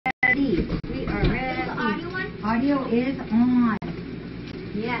ready. We are ready. The audio one? Audio is on.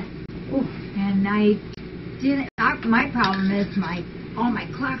 Yes. Ooh, and I didn't. My problem is all my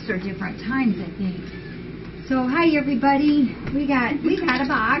clocks are different times, I think. So hi everybody. We got a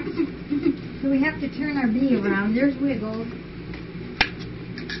box. So we have to turn our bee around. There's Wiggles.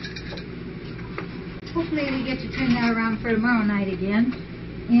 Hopefully we get to turn that around for tomorrow night again.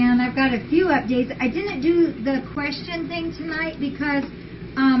 And I've got a few updates. I didn't do the question thing tonight because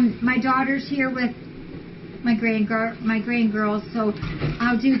my daughter's here with my grandgirls, so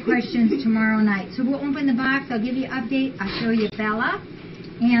I'll do questions tomorrow night. So we'll open the box. I'll give you an update. I'll show you Bella,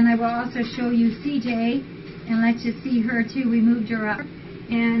 and I will also show you CJ, and let you see her too. We moved her up,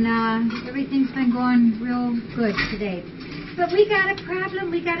 and everything's been going real good today. But we got a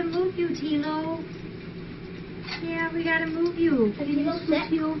problem. We got to move you, Tilo. Yeah, we gotta move you. Have you switch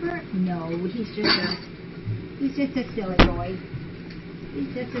you over? No, he's just a silly boy.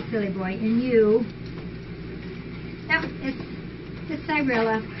 He's just a silly boy. And you? No, it's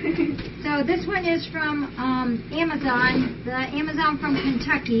Cyrilla. So this one is from Amazon. The Amazon from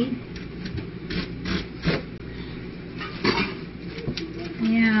Kentucky.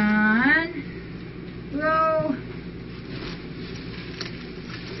 And row.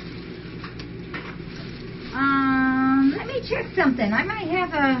 Let me check something. I might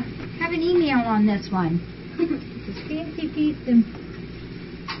have an email on this one. This is Fancy Feast and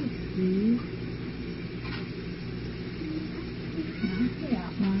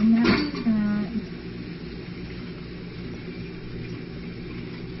that one.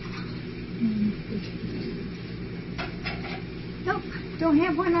 Nope, don't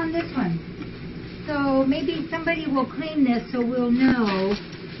have one on this one. So maybe somebody will clean this so we'll know.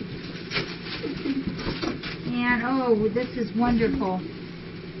 And oh, this is wonderful.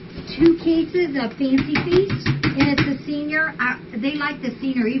 2 cases of Fancy Feast, and it's a senior. They like the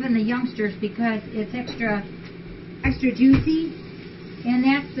senior, even the youngsters, because it's extra juicy. And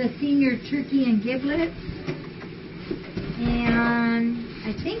that's the senior turkey and giblets. And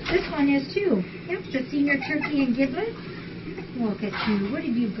I think this one is too. Yep, the senior turkey and giblets. Look at you. What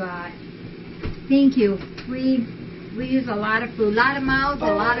have you got? Thank you. We use a lot of food, a lot of mouths, a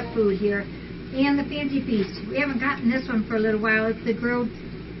lot of food here. And the Fancy Feast. We haven't gotten this one for a little while. It's the grilled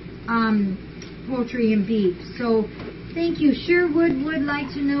poultry and beef. So thank you. Sherwood would like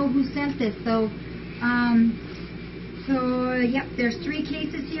to know who sent this, though. Yep, there's 3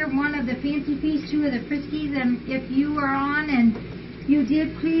 cases here. 1 of the Fancy Feast, 2 of the Friskies. And if you are on and you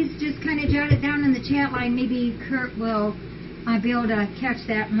did, please just kind of jot it down in the chat line. Maybe Kurt will be able to catch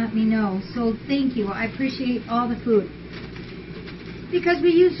that and let me know. So thank you. I appreciate all the food. Because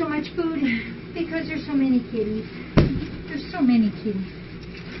we use so much food. Because there's so many kitties. There's so many kitties.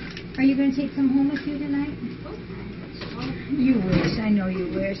 Are you going to take some home with you tonight? You wish. I know you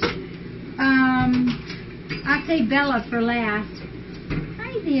wish. I'll say Bella for last.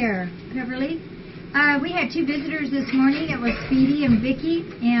 Hi there, Beverly. We had 2 visitors this morning. It was Speedy and Vicky,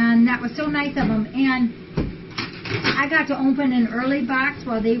 and that was so nice of them. And I got to open an early box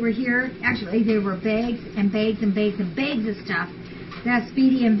while they were here. Actually, there were bags and bags and bags and bags of stuff that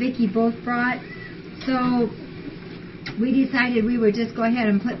Speedy and Vicky both brought. So we decided we would just go ahead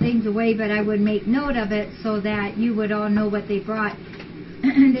and put things away, but I would make note of it so that you would all know what they brought.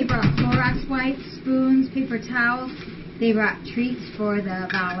 They brought Clorox wipes, spoons, paper towels. They brought treats for the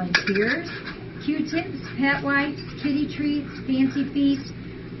volunteers, Q-tips, pet wipes, kitty treats, Fancy Feast,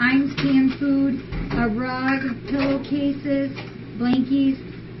 Imes canned food, a rug, pillowcases, blankies,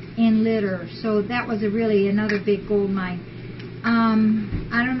 and litter. So that was another big gold mine.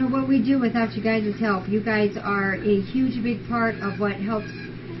 I don't know what we'd do without you guys' help. You guys are a huge, big part of what helps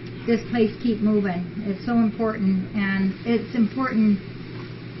this place keep moving. It's so important, and it's important.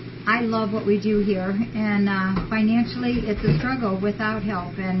 I love what we do here, and financially, it's a struggle without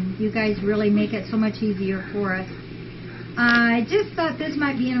help, and you guys really make it so much easier for us. I just thought this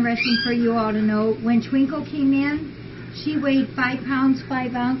might be interesting for you all to know. When Twinkle came in, she weighed 5 pounds,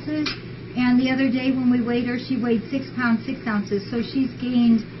 5 ounces. And the other day when we weighed her, she weighed 6 pounds, 6 ounces. So she's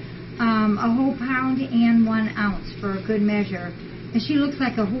gained a whole pound and 1 ounce for a good measure. And she looks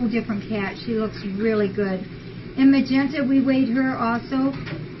like a whole different cat. She looks really good. And Magenta, we weighed her also.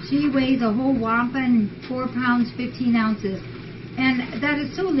 She weighs a whole whopping 4 pounds, 15 ounces. And that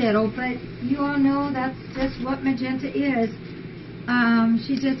is so little, but you all know that's just what Magenta is.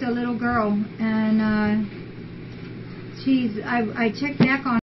 She's just a little girl. And I checked back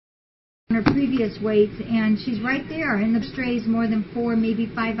on her previous weights, and she's right there in the strays, more than 4, maybe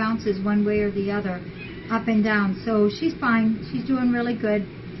 5 ounces one way or the other, up and down. So she's fine. She's doing really good.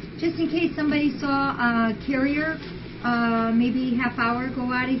 Just in case somebody saw a carrier maybe half hour,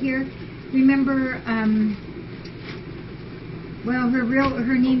 go out of here. Remember, well,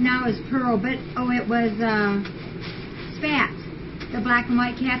 her name now is Pearl, but it was Spats, the black and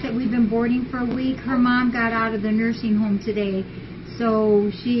white cat that we've been boarding for a week. Her mom got out of the nursing home today, so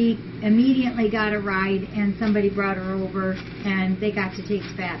she immediately got a ride, and somebody brought her over, and they got to take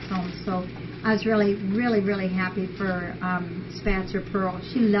Spats home. So I was really, really, really happy for Spats or Pearl.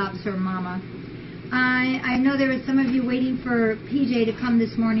 She loves her mama. I know there was some of you waiting for PJ to come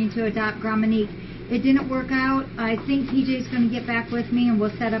this morning to adopt Grominique. It didn't work out. I think PJ's going to get back with me, and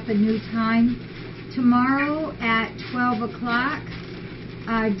we'll set up a new time. Tomorrow at 12 o'clock,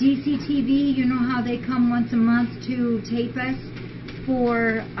 DCTV, you know how they come once a month to tape us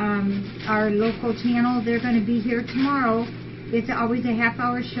for our local channel. They're going to be here tomorrow. It's always a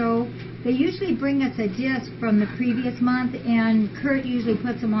half-hour show. They usually bring us a disc from the previous month, and Kurt usually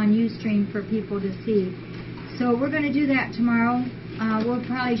puts them on Ustream for people to see. So we're going to do that tomorrow. We'll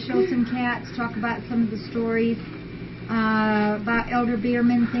probably show some cats, talk about some of the stories, about Elder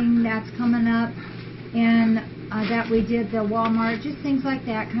Bierman thing that's coming up, and that we did the Walmart, just things like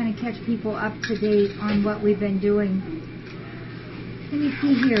that, kind of catch people up to date on what we've been doing. Let me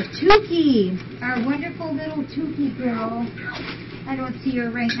see here. Tukey, our wonderful little Tukey girl. I don't see her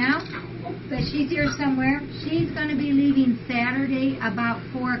right now, but she's here somewhere. She's going to be leaving Saturday about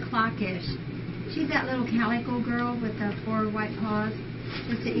 4 o'clock-ish. She's that little calico girl with the 4 white paws,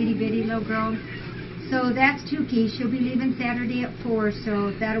 just an itty-bitty little girl. So that's Tukey. She'll be leaving Saturday at 4,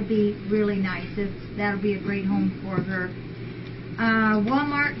 so that'll be really nice. That'll be a great home for her.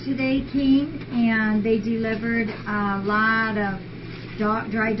 Walmart today came, and they delivered a lot of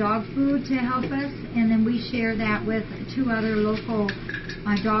dry dog food to help us, and then we share that with 2 other local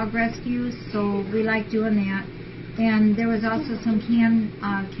dog rescues, so we like doing that. And there was also some canned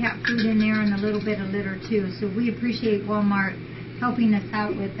cat food in there and a little bit of litter too, so we appreciate Walmart helping us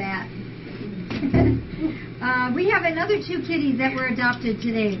out with that. We have another 2 kitties that were adopted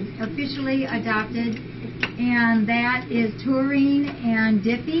today, officially adopted, and that is Taurine and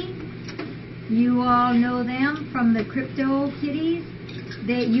Diffie. You all know them from the Crypto Kitties.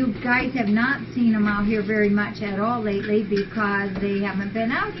 You guys have not seen them out here very much at all lately because they haven't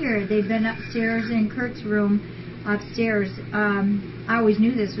been out here. They've been upstairs in Kurt's room upstairs. I always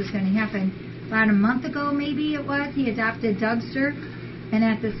knew this was going to happen. About a month ago, maybe it was, he adopted Dugster, and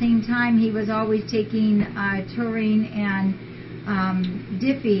at the same time he was always taking Taurine and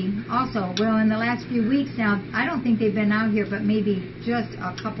Diffie also. Well, in the last few weeks now, I don't think they've been out here, but maybe just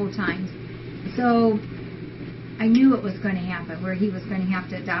a couple times. So I knew it was going to happen, where he was going to have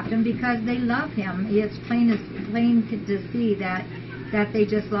to adopt him because they love him. It's plain to see that they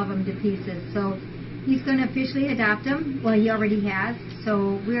just love him to pieces. So he's going to officially adopt him. Well, he already has.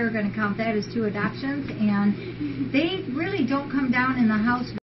 So we're going to count that as 2 adoptions. And they really don't come down in the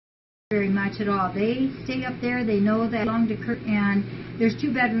house very much at all. They stay up there. They know that they belong to Kurt. And there's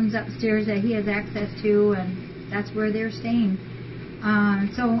 2 bedrooms upstairs that he has access to, and that's where they're staying.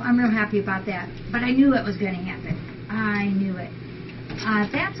 So I'm real happy about that. But I knew it was going to happen. I knew it.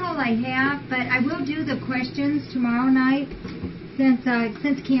 That's all I have, but I will do the questions tomorrow night.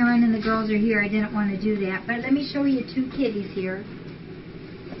 Since Karen and the girls are here, I didn't want to do that. But let me show you 2 kitties here.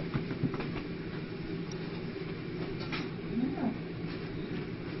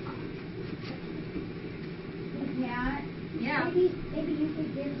 Yeah. Maybe you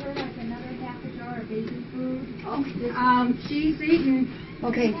could give her like another half a jar of baby food. Oh, she's eaten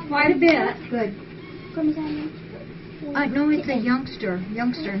quite a bit. Good. No, it's a youngster,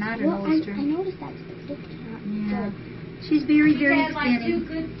 not an oldster. I noticed that's the cat. Yeah. She's very, very She had like skinny. 2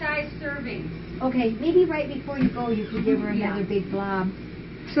 good-sized servings. Okay, maybe right before you go, you could give her another big blob.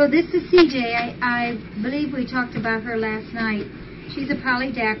 So this is CJ. I believe we talked about her last night. She's a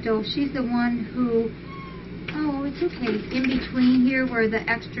polydactyl. She's the one who, it's okay. In between here where the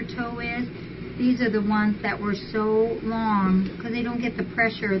extra toe is, these are the ones that were so long, because they don't get the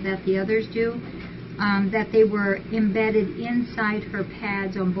pressure that the others do, that they were embedded inside her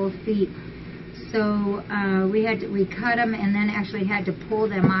pads on both feet. So we cut them and then actually had to pull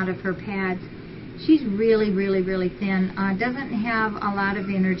them out of her pads. She's really, really, really thin. Doesn't have a lot of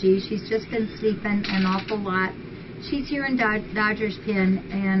energy. She's just been sleeping an awful lot. She's here in Dodger's Pen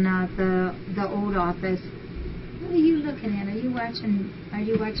in the old office. What are you looking at? Are you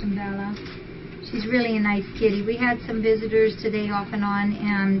watching Bella? She's really a nice kitty. We had some visitors today off and on,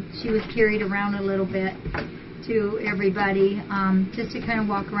 and she was carried around a little bit to everybody, just to kind of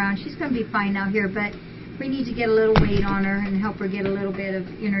walk around. She's going to be fine out here, but we need to get a little weight on her and help her get a little bit of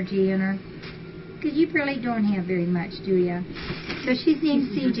energy in her. Because you really don't have very much, do you? So she's named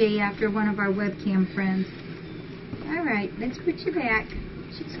CJ after one of our webcam friends. All right, let's put you back.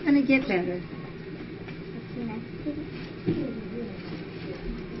 She's going to get better.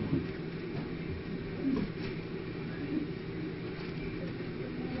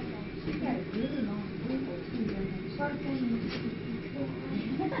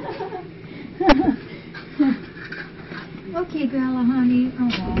 Okay, Bella, honey. Oh,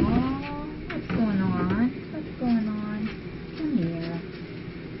 what's going on? What's going on? Come here.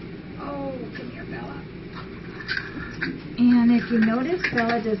 Oh, come here, Bella. And if you notice,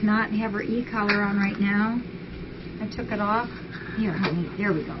 Bella does not have her e-collar on right now. I took it off. Here, honey.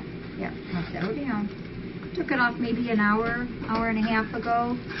 There we go. Here, now settle down. Took it off maybe an hour and a half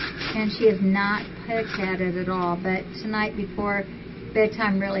ago, and she has not picked at it at all. But tonight, before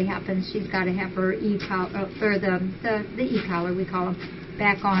bedtime really happens, she's got to have her e-collar, or the e-collar, we call them,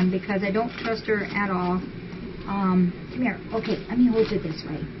 back on, because I don't trust her at all. Come here. Okay, let me hold you this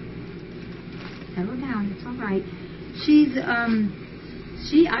way. Settle down. It's all right. She's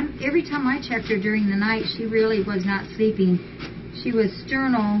every time I checked her during the night, she really was not sleeping. She was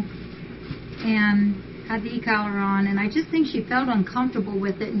sternal and had the e-collar on, and I just think she felt uncomfortable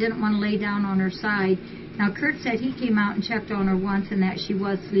with it and didn't want to lay down on her side. Now, Kurt said he came out and checked on her once and that she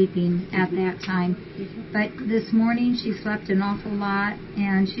was sleeping at that time. But this morning, she slept an awful lot,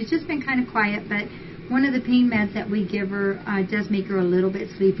 and she's just been kind of quiet. But one of the pain meds that we give her does make her a little bit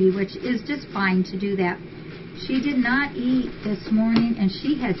sleepy, which is just fine to do that. She did not eat this morning, and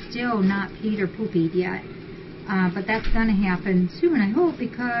she has still not peed or poopied yet. But that's going to happen soon, I hope,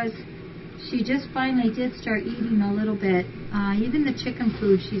 because she just finally did start eating a little bit. Even the chicken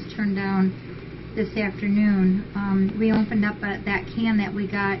food she's turned down this afternoon. We opened up that can that we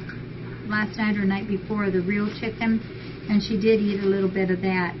got last night or night before, the real chicken, and she did eat a little bit of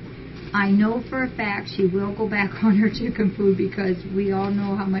that. I know for a fact she will go back on her chicken food because we all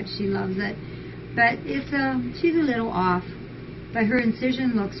know how much she loves it. But she's a little off. But her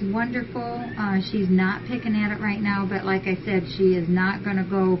incision looks wonderful. She's not picking at it right now, but like I said, she is not going to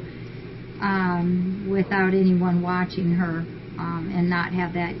go without anyone watching her and not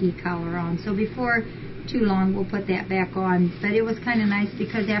have that e-collar on. So before too long, we'll put that back on. But it was kind of nice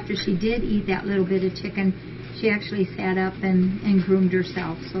because after she did eat that little bit of chicken, she actually sat up and groomed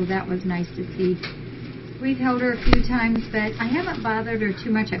herself. So that was nice to see. We've held her a few times, but I haven't bothered her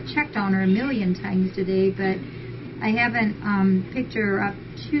too much. I've checked on her a million times today, but I haven't picked her up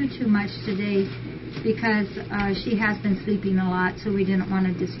too much today because she has been sleeping a lot, so we didn't want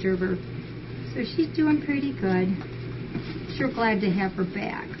to disturb her. So she's doing pretty good. Sure glad to have her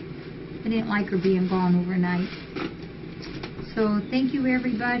back. I didn't like her being gone overnight. So thank you,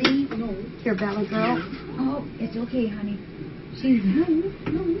 everybody. Here, Bella girl. Oh, it's okay, honey.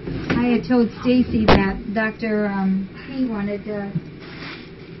 I had told Stacy that Dr. P wanted to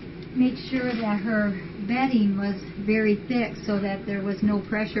make sure that her bedding was very thick so that there was no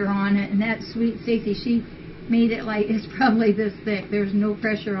pressure on it. And that sweet Stacy, she made it like it's probably this thick. There's no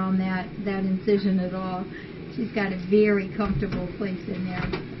pressure on that incision at all. She's got a very comfortable place in there.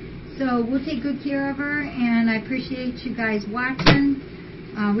 So we'll take good care of her, and I appreciate you guys watching.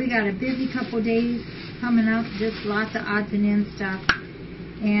 We got a busy couple days coming up, just lots of odds and ends stuff.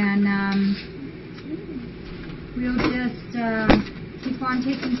 And we'll just keep on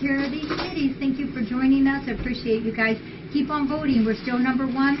taking care of these kitties. Thank you for joining us. I appreciate you guys. Keep on voting. We're still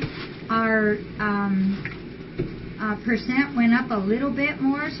 #1. Our percent went up a little bit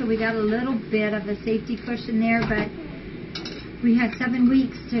more, so we got a little bit of a safety cushion there, but we have 7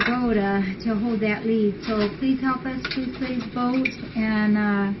 weeks to go to hold that lead. So please help us. Please vote,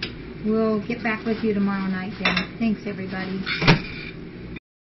 and we'll get back with you tomorrow night then. Thanks, everybody.